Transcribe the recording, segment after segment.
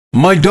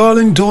My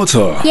darling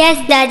daughter.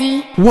 Yes,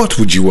 Daddy. What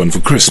would you want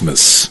for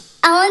Christmas?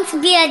 I want to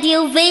be at the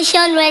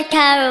Ovation Red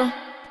Carol.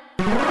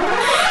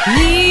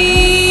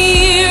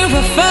 Near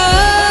or far,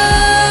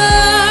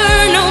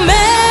 no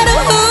matter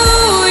who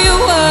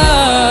you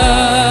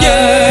are,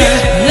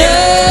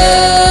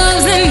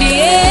 love's in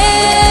the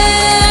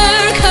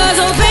air,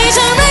 'cause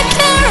Ovation Red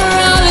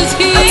Carol is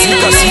here.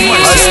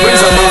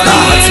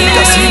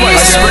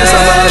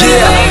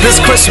 This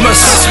Christmas,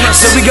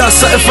 so we got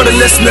something for the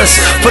listeners,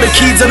 for the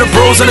kids and the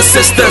bros and the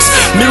sisters.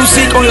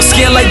 Music on your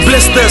skin like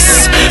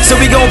blisters. So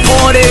we gon'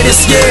 party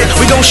this year.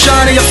 We gon'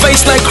 shine in your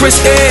face like Chris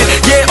Air.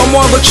 Yeah, I'm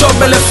more of a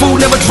chocolate food,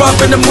 never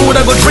drop in the mood.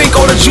 I go drink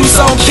all the juice,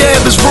 I don't care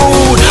if it's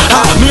rude.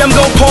 Me, I'm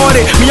gon'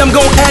 party. Me, I'm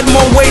gon' add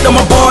more weight on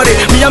my body.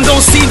 Me, I'm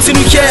gon' see to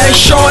me, yeah, and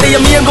shorty.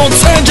 And me, I'm gon'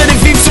 turn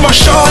Genevieve to my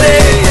shorty.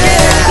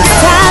 It's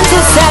time to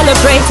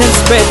celebrate and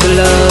spread the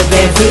love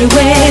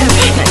everywhere.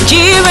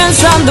 Nigerians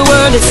from the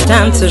world, it's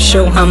time to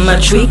show how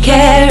much we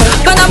care.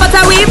 But no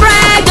matter we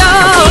brag,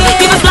 oh,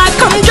 give us life,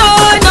 come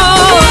joy,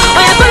 oh,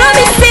 wherever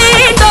we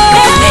sing,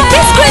 oh,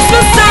 this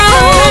Christmas song,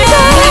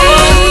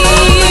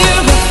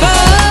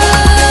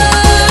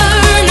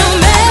 no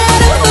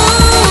matter who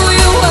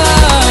you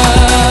are,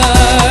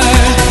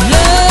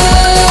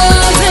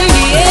 love's in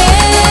the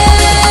air,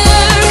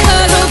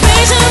 'cause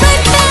Ovation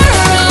Red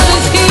Carol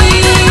is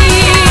here.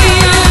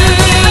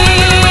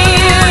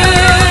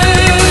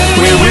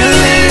 We will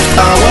lift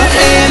our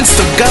hands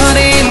to God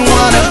in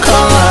one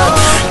accord,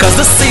 'cause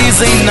the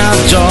season of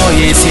joy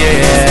is here,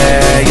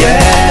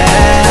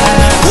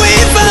 We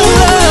found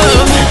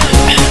love,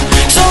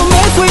 so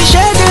make we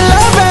share the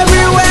love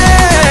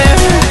everywhere.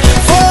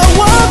 For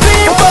one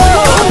people,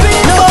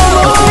 no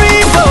more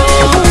evil.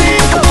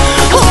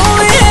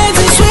 Holy hands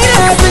and sweet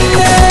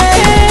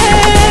happiness.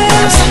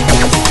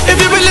 If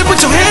you really put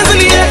your hands in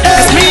the air,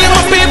 it's me and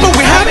my people,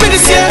 we happy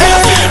this year.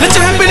 Let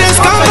your happiness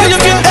come by your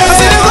feet.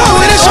 See the Lord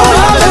with his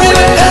shoulder up every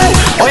day.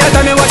 Oh yeah,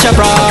 tell me what's your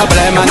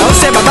problem. I don't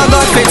say Baba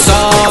God fix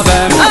all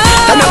them.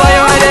 Tell me why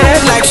you hide your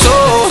head like so.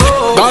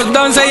 God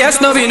don't say yes,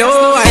 no we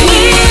know.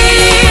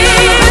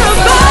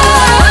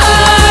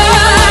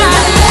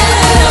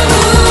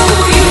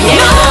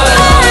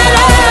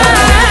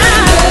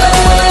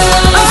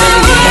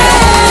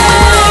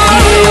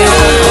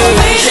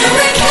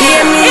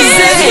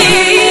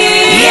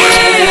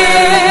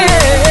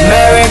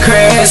 Merry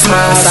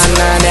Christmas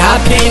and a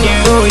Happy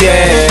New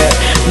Year.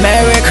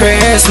 Merry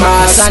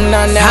Christmas and a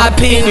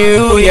Happy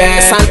New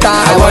Year. Santa,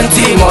 I want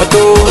the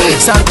moto.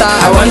 Santa,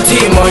 I want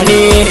the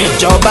money.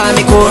 Joba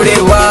mi kore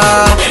wa,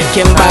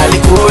 Kimbali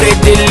kore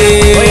dile.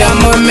 Oh yeah,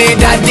 mommy,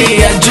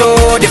 daddy, and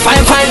Joe, the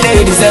fine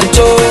ladies and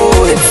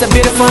Joe. It's a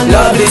beautiful,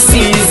 lovely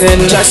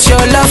season. Just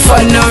your love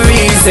for no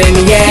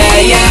reason, yeah.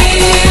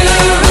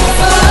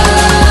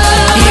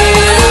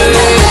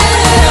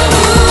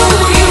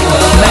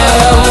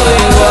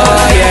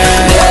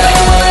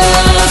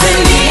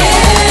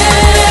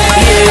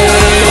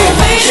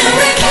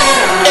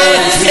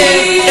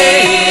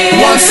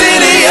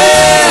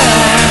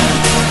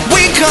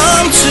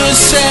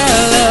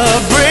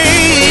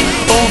 Celebrate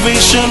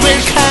Ovation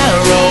Red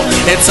Carol.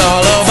 It's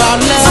all about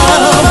love,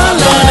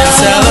 fun and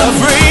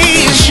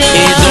celebration.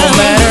 It don't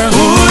matter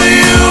who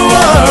you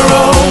are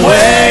or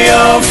where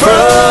you're from.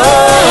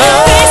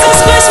 This is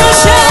Christmas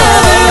show,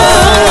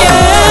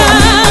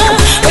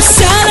 we're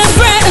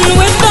celebrating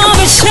with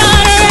Ovation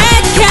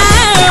Red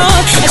Carol.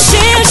 A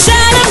sheer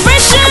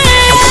celebration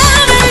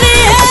in the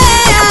air.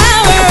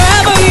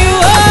 Wherever you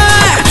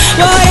are,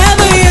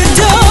 whatever you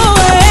do,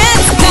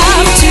 let's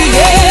come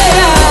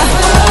together.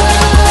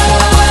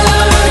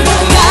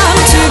 Come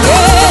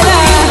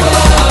together.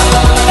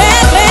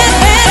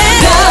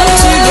 Come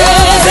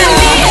together. In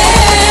the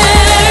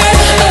air.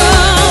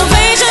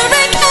 Ovation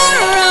Red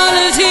Carol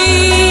is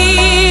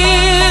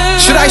here.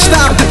 Should I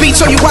stop the beat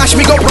so you watch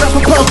me go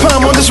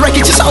pum on this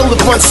record? Just hold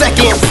it 1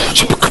 second.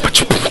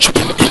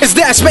 It's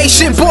that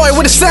spaceship boy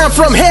with a sound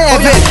from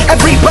heaven.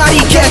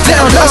 Everybody get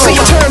down low. So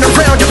you turn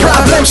around, your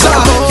problem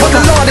solved. What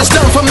the Lord has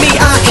done for me,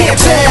 I can't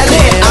tell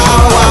it.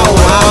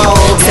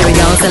 So we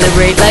gon'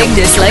 celebrate like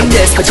this.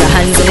 Put your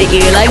hands in the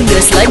air like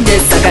this. I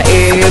got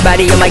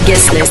everybody on my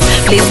guest list.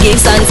 Please give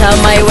Santa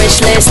my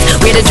wish list.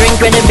 With a drink,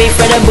 with a beef,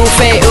 with a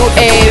buffet, ooh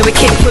eh. We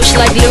can push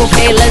like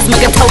Lupe. Let's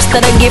make a toast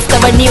to the gift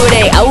of a new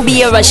day. I'll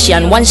be a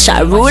Russian, one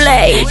shot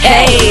roulette.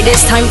 Hey,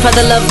 this time for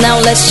the love, now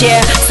let's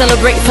share.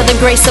 Celebrate for the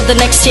grace of the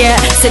next year.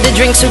 See the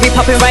drinks will be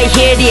popping right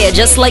here, dear.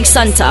 Just like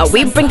Santa,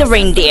 we bring the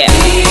reindeer.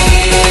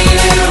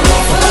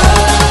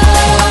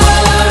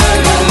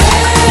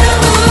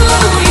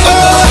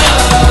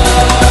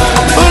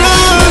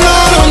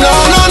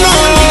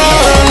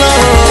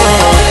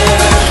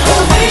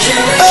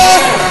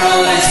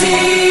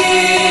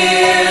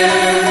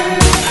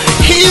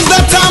 He's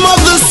the time of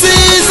the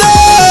season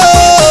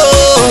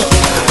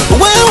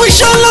when we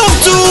show love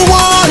to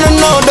one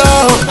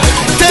another.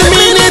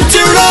 Termine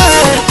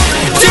tyranny,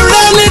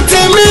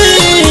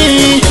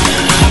 me.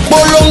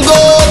 Bolongo,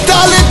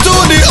 tally to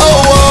the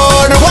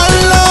award. One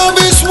love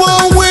is one.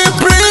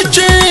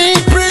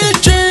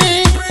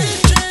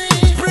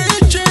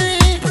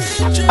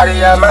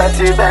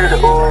 ti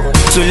bẹ̀rẹ̀ o.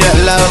 Tulẹ̀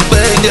la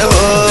gbẹ́dẹ̀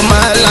o,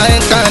 máa láì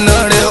kaná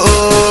rẹ̀ o.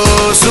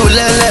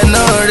 Sulẹ̀lẹ̀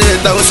náà rẹ̀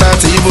tàwùsà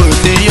tí ibò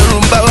tí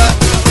Yorùbá wá.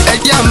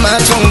 Ẹjẹ́ máa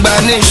tún gbà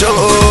níṣó,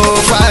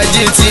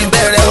 fàájì ti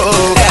bẹ̀rẹ̀ o.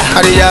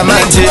 Àríyá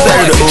máa ti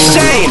bẹ̀rẹ̀ o.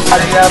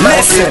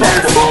 Listen,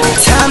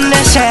 time to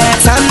share,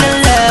 time to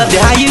love. The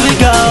higher we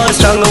go,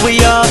 stronger we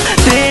are.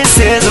 This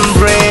isn't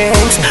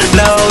brings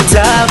no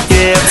doubt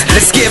gift.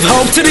 Let's give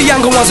hope to the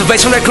younger ones.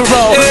 Ovation record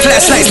roll.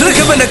 Flashlights, look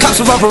up in the cops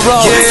with rubber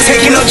roll.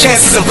 Taking no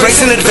chances,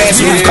 embracing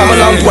advance. We've come a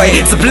long way.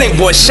 It's a blink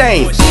boy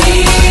Shane.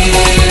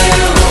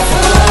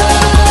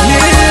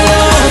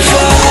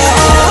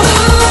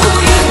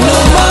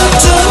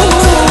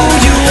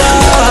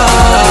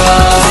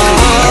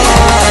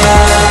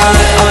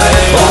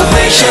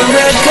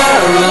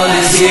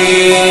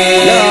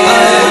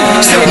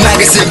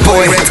 Magazine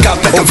boy, red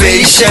carpet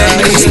ovation.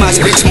 Christmas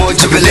brings more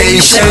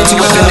jubilation to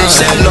the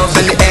nation, love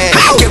in the air.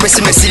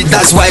 Christmas,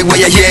 that's why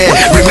we're here.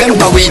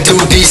 Remember we do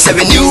this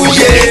every New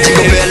Year.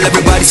 Jingle bell,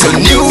 everybody so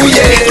New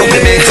Year.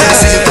 Compliment the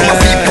season to my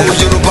people,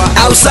 Yoruba,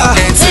 Hausa,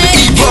 and to the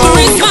Igbo.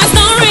 Christmas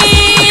don't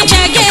reach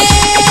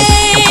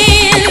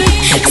again.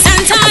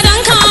 Santa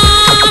don't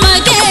come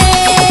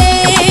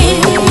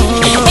again.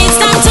 It's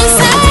time to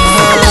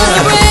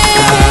celebrate.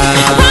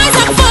 Rise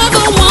up for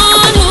the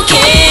one who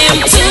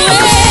came to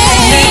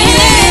reign.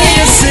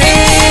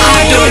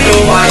 I don't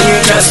know why you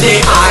just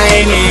say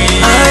I need.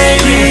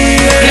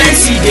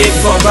 Plenty day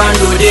for brand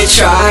new, they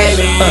try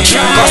me.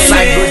 Cause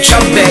I go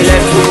jump belly.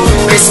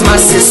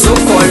 Christmas is so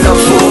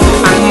colorful,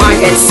 and my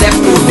head set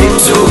moving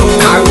too.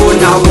 Carol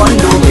now one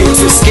no be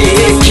too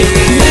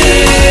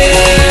scared.